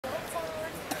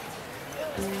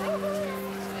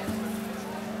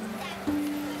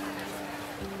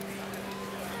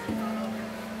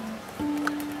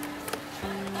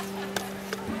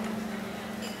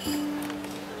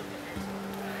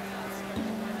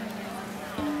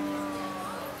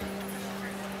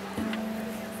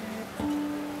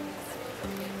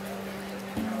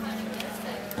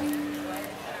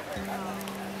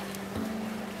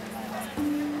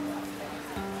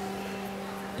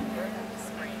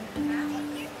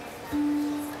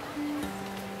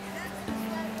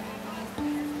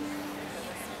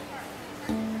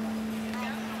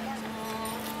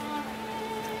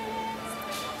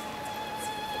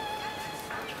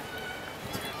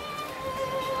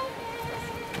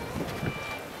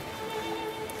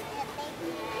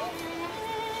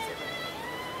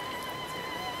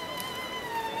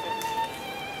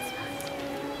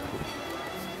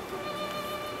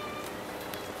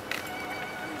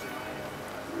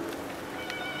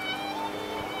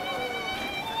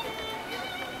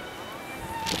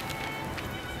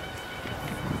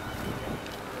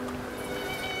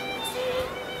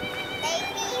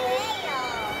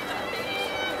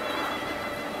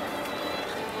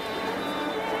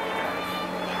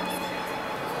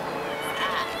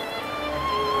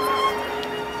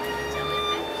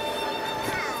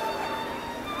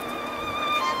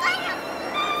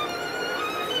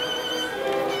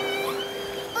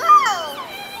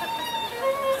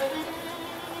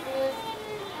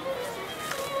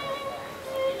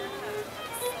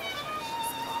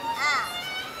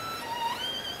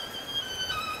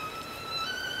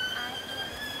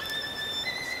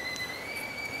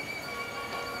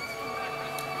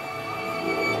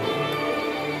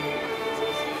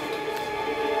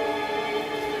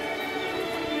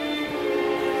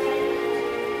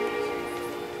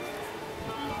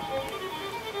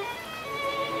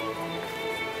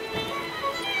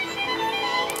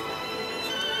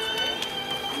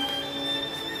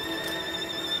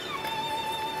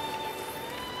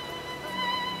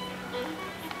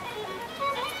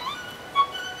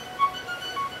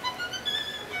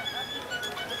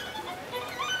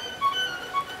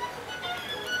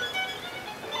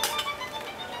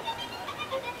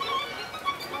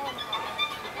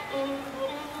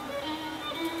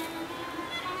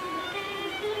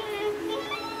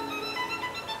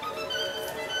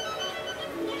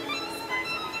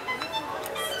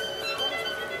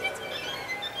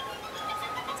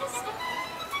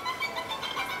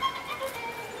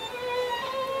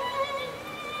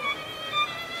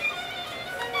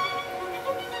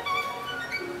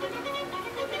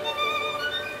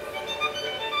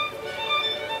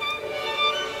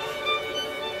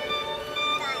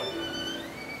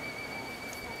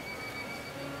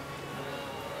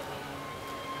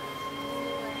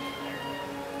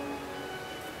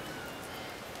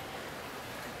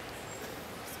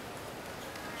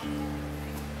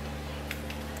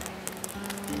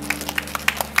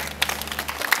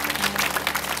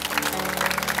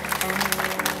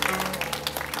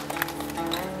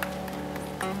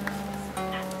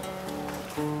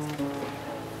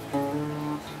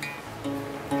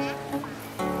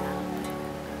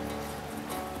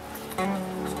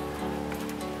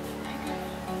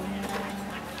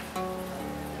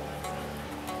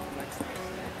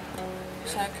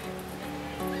check.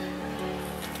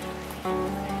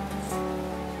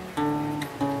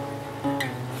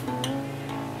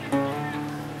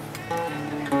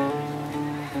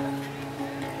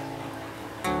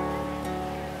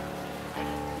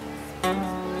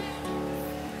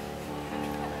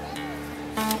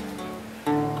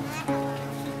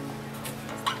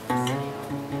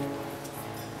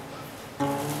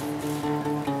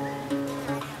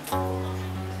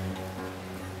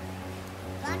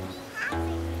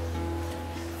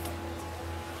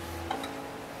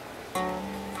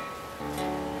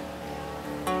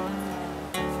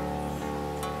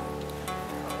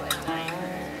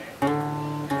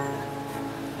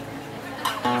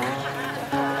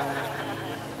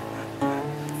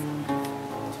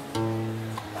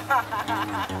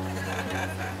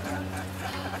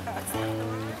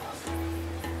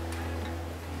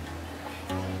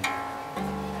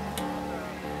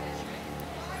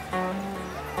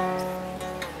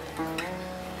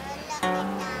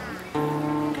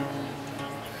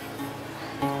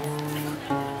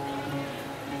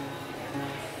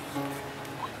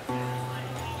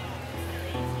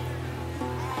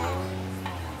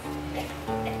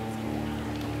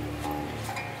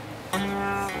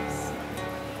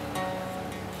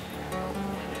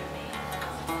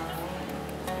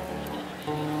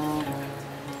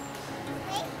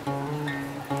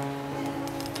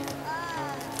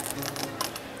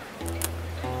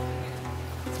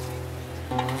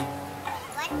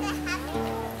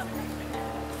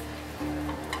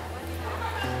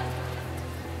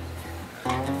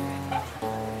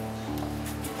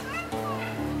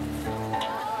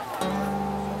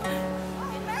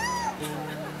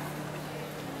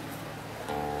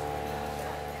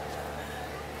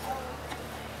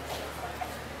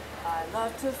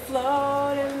 love to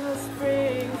float in the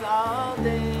springs all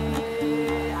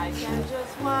day. I can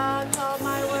just watch all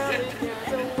my worldly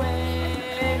cares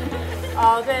away.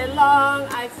 All day long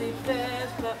I see fish,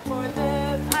 but for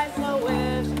this I so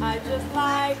wish I just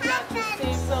like not to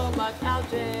see so much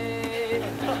algae.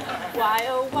 Why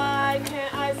oh why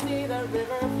can't I see the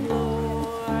river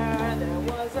floor? There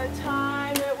was a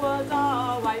time it was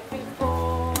all white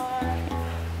before,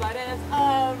 but as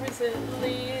of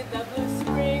recently the blue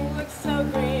spring looks so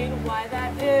green. Why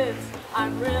that is,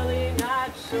 I'm really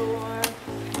not sure.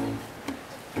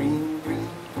 Green, green,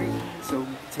 green, so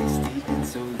tasty and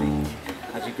so lean.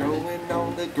 Algae growing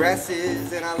on the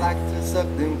grasses, and I like to suck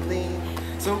them clean.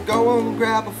 So go and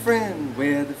grab a friend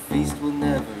where the feast will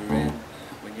never end,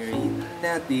 when you're eating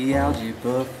at the algae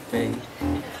buffet.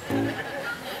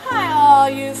 Hi all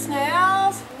you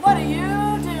snails, what are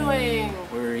you doing?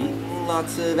 We're eating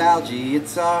lots of algae,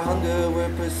 it's our hunger we're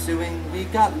pursuing. We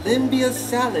got limbia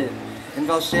salad and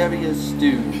valsharia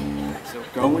stew. So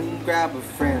go and grab a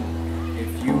friend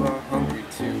if you are hungry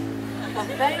too. Well,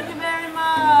 thank you very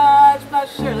much, but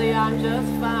surely I'm just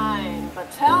fine.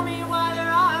 But tell me why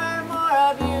there are more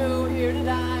of you here to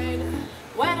dine.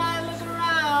 When I look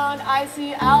around, I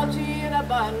see algae in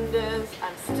abundance.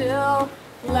 I'm still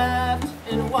left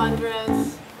in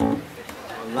wondrance. Well,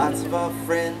 lots of our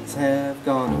friends have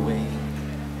gone away.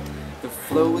 The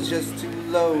flow is just too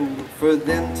low for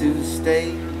them to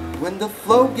stay. When the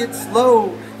flow gets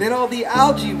low, then all the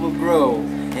algae will grow,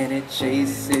 and it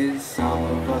chases some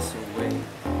of us away.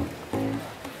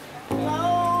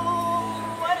 Flow,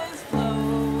 what is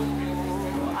flow?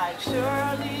 I'd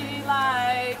surely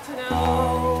like to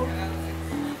know.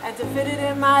 And to fit it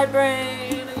in my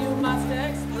brain, you must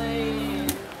explain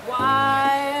why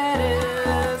it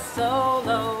is so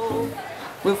low.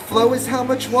 Well, flow is how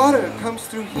much water comes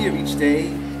through here each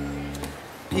day.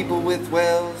 People with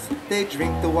wells, they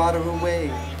drink the water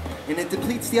away, and it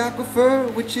depletes the aquifer,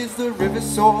 which is the river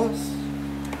source,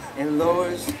 and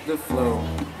lowers the flow,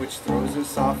 which throws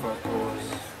us off our course.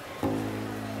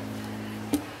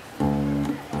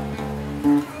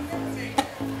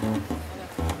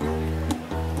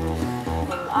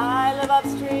 Well, I live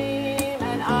upstream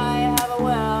and I have a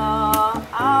well.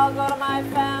 I'll go to my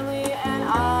family and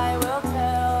I will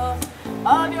tell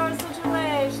of your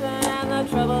situation and the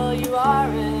trouble you are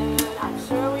in. I'm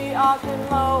sure we all can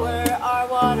lower our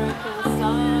water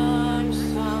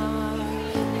consumption.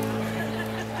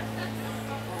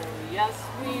 Oh, yes,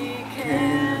 we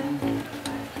can.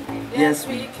 Yes,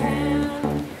 we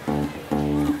can.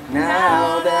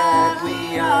 Now that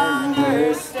we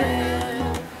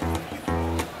understand,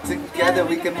 together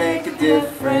we can make a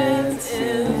difference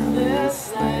in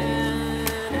this land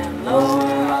and lower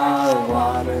our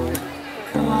water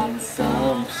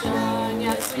consumption.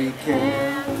 Yes, we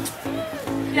can.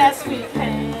 Yes, we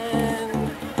can.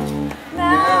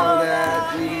 Now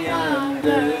that we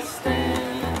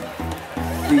understand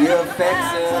the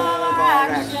effects of our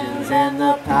actions and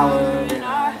the power in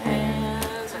our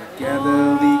hands,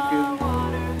 together we can.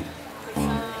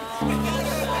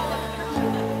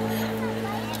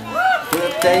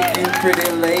 Well, thank you,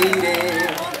 pretty lady.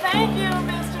 Thank you,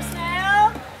 Mr. Snail.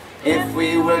 If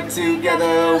we work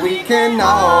together, we can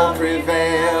all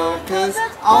prevail. 'Cause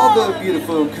all the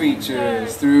beautiful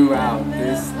creatures throughout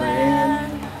this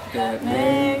land that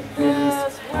make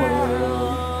this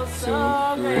world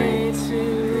so great to live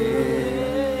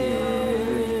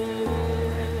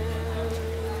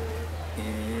in.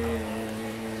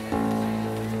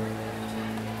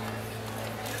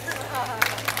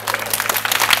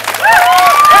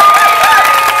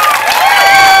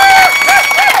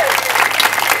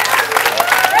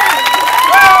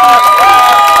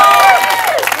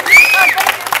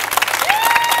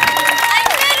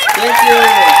 Thank you.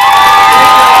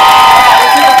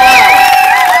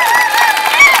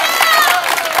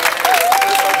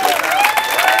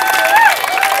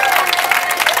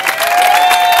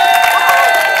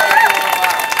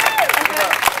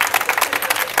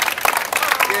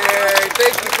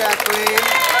 Thank you, Kathleen.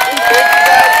 Thank you,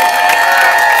 guys.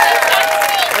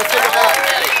 Let's take it back.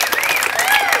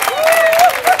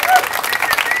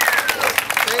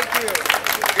 Thank you.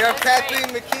 We have Kathleen,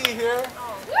 McKee.